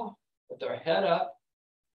bow with our head up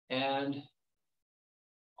and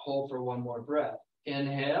hold for one more breath.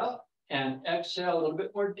 Inhale and exhale a little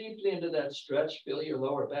bit more deeply into that stretch. Feel your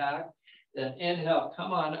lower back. Then inhale,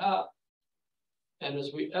 come on up. And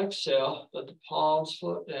as we exhale, let the palms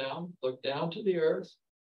float down, look down to the earth,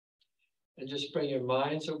 and just bring your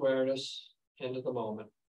mind's awareness into the moment.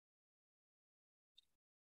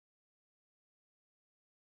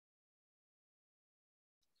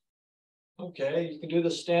 Okay, you can do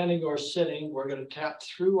this standing or sitting. We're going to tap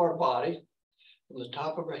through our body from the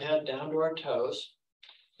top of our head down to our toes.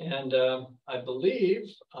 And I believe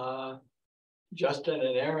Justin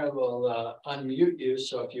and Aaron will unmute you.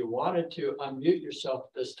 So if you wanted to unmute yourself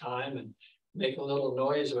at this time and make a little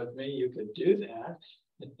noise with me, you could do that.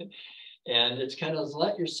 And it's kind of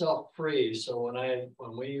let yourself free. So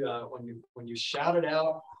when you shout it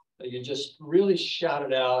out, You just really shout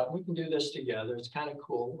it out. We can do this together. It's kind of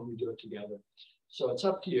cool when we do it together. So it's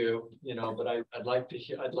up to you, you know, but I'd like to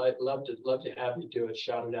hear, love to have you do it,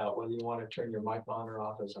 shout it out. Whether you want to turn your mic on or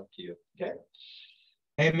off is up to you. Okay.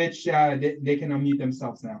 Hey, Mitch, they can unmute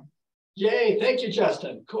themselves now. Yay, thank you,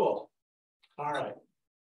 Justin. Cool. All right.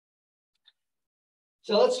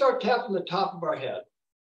 So let's start tapping the top of our head.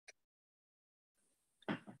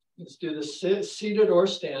 Let's do this seated or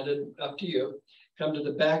standing, up to you. Come to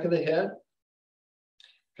the back of the head.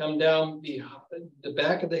 Come down behind the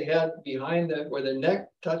back of the head, behind where the neck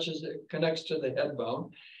touches, it connects to the head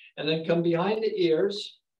bone. And then come behind the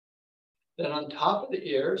ears. Then on top of the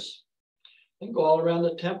ears. And go all around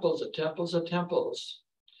the temples, the temples, the temples.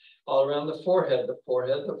 All around the forehead, the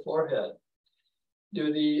forehead, the forehead.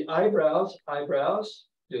 Do the eyebrows, eyebrows.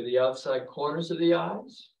 Do the outside corners of the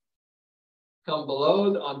eyes. Come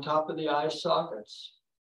below, on top of the eye sockets.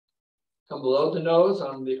 Come below the nose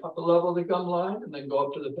on the upper level of the gum line, and then go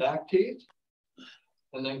up to the back teeth.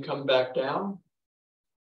 And then come back down.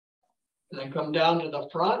 And then come down to the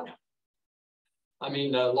front.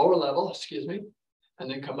 Lower level, excuse me. And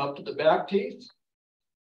then come up to the back teeth.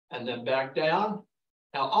 And then back down.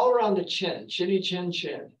 Now all around the chin, chinny chin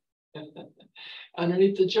chin.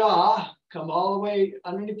 Underneath the jaw, come all the way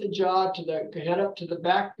underneath the jaw to the head up to the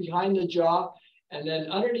back behind the jaw, and then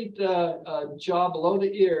underneath the jaw below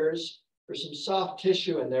the ears, there's some soft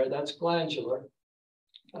tissue in there. That's glandular.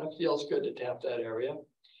 Kind of feels good to tap that area.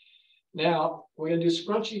 Now we're going to do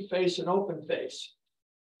scrunchy face and open face.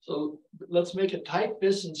 So let's make a tight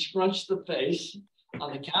fist and scrunch the face.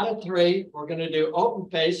 On the count of 3, we're going to do open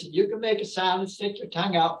face, and you can make a sound and stick your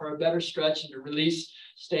tongue out for a better stretch and to release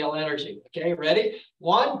stale energy. Okay, ready?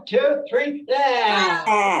 1, 2, 3.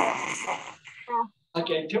 Yeah.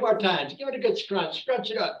 Okay, 2 more times. Give it a good scrunch.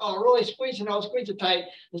 Scrunch it up. Oh, really squeeze it out. Squeeze it tight.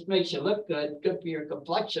 This makes you look good. Good for your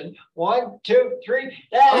complexion. 1, 2, 3.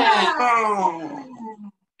 Yeah.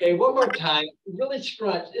 Okay, one more time. Really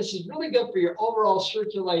scrunch. This is really good for your overall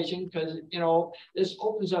circulation because, you know, this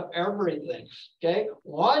opens up everything. Okay,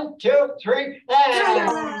 1, 2, 3.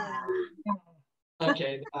 Ah!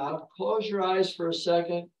 Okay, now close your eyes for a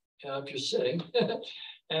second if you're sitting,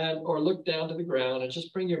 or look down to the ground and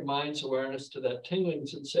just bring your mind's awareness to that tingling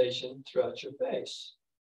sensation throughout your face.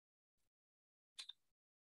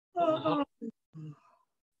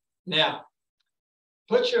 Now,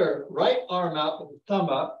 put your right arm out with the thumb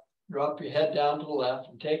up, drop your head down to the left,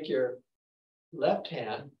 and take your left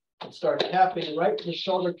hand and start tapping right to the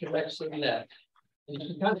shoulder connects to the neck. And you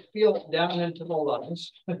can kind of feel it down into the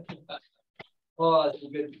lungs. Oh, it's a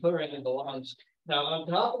good clearing in the lungs. Now on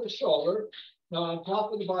top of the shoulder, now on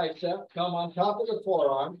top of the bicep, come on top of the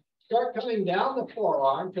forearm, start coming down the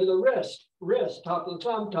forearm to the wrist, top of the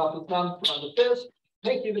thumb, front of the fist,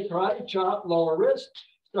 pinky the karate chop, lower wrist,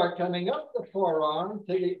 start coming up the forearm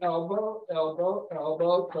to the elbow, elbow,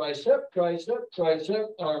 elbow, tricep, tricep, tricep,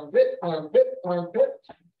 armpit, armpit, armpit,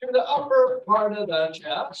 to the upper part of the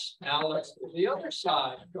chest. Now let's do the other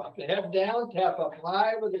side. Drop the head down, tap up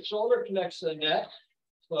high where the shoulder connects to the neck.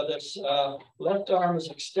 So this left arm is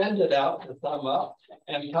extended out, the thumb up,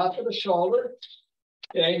 and top of the shoulder.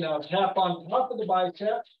 Okay, now tap on top of the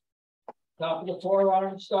bicep, top of the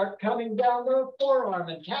forearm, start coming down the forearm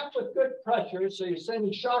and tap with good pressure. So you're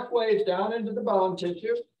sending shock waves down into the bone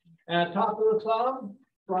tissue. And top of the thumb,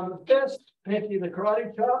 from the fist, pinky the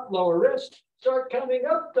karate chop, lower wrist. Start coming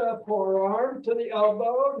up the forearm to the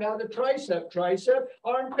elbow. Now the tricep, tricep,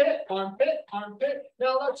 armpit, armpit, armpit.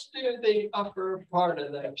 Now let's do the upper part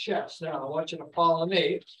of the chest. Now I want you to follow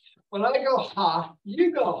me. When I go ha,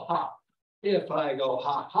 you go ha. If I go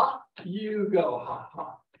ha, ha, you go ha,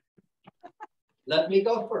 ha. Let me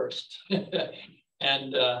go first.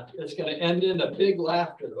 And it's going to end in a big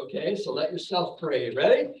laughter, okay? So let yourself pray.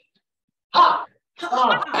 Ready? Ha!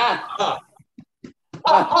 Ha! Ha! Ha!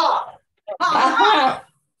 Ha! Ha! Ha!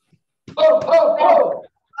 Ho! Ho! Ho!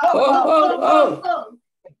 Ho!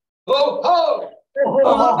 Ho! Ho!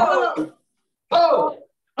 Ho! Ho!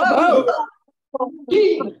 Ho! Ho! He!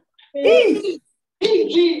 He!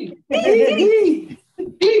 He! He!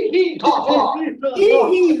 He! Ha! Ha!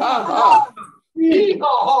 He! Ha! Ha! He! Ha!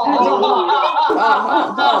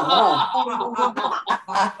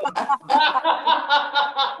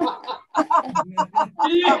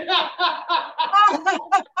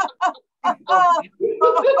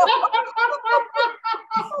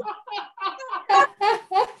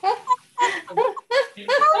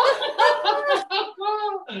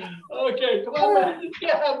 Okay, come on.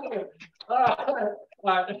 All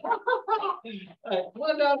right, come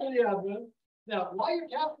on down to the abdomen. Now, while you're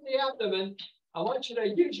tapping the abdomen, I want you to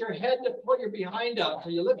use your head to pull your behind up. So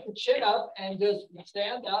you lift the chin up and just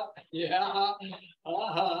stand up. Yeah.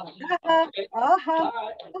 Okay. All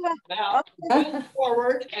right. Now, bend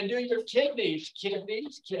forward and do your kidneys.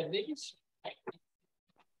 Kidneys.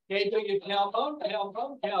 Okay, do your tailbone.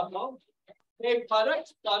 Okay,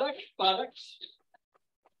 buttocks.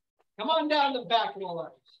 Come on down the back of the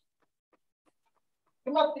legs.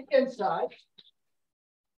 Come up the inside.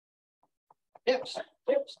 Hips.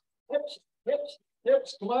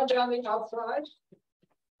 Come on down the outside.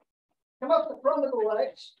 Come up the front of the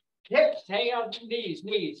legs. Hips, hang out the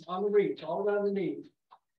knees on the reach, all around the knees.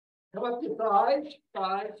 Come up the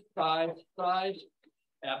thighs.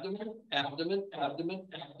 Abdomen.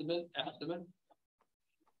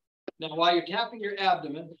 Now, while you're tapping your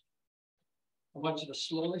abdomen, I want you to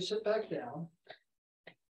slowly sit back down.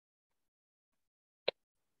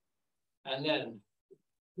 And then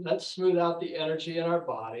let's smooth out the energy in our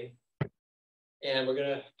body. And we're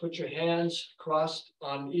going to put your hands crossed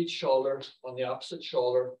on each shoulder, on the opposite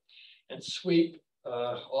shoulder, and sweep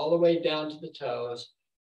all the way down to the toes.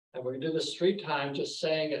 And we're going to do this 3 times, just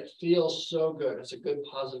saying it feels so good. It's a good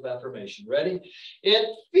positive affirmation. Ready? It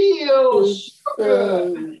feels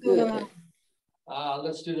good.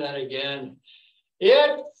 Let's do that again.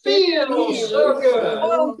 It feels so good.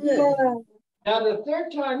 Now, the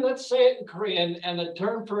 3rd time, let's say it in Korean, and the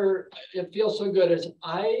term for it feels so good is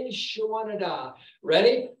I 시원하다.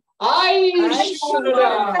 Ready? I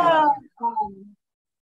시원하다.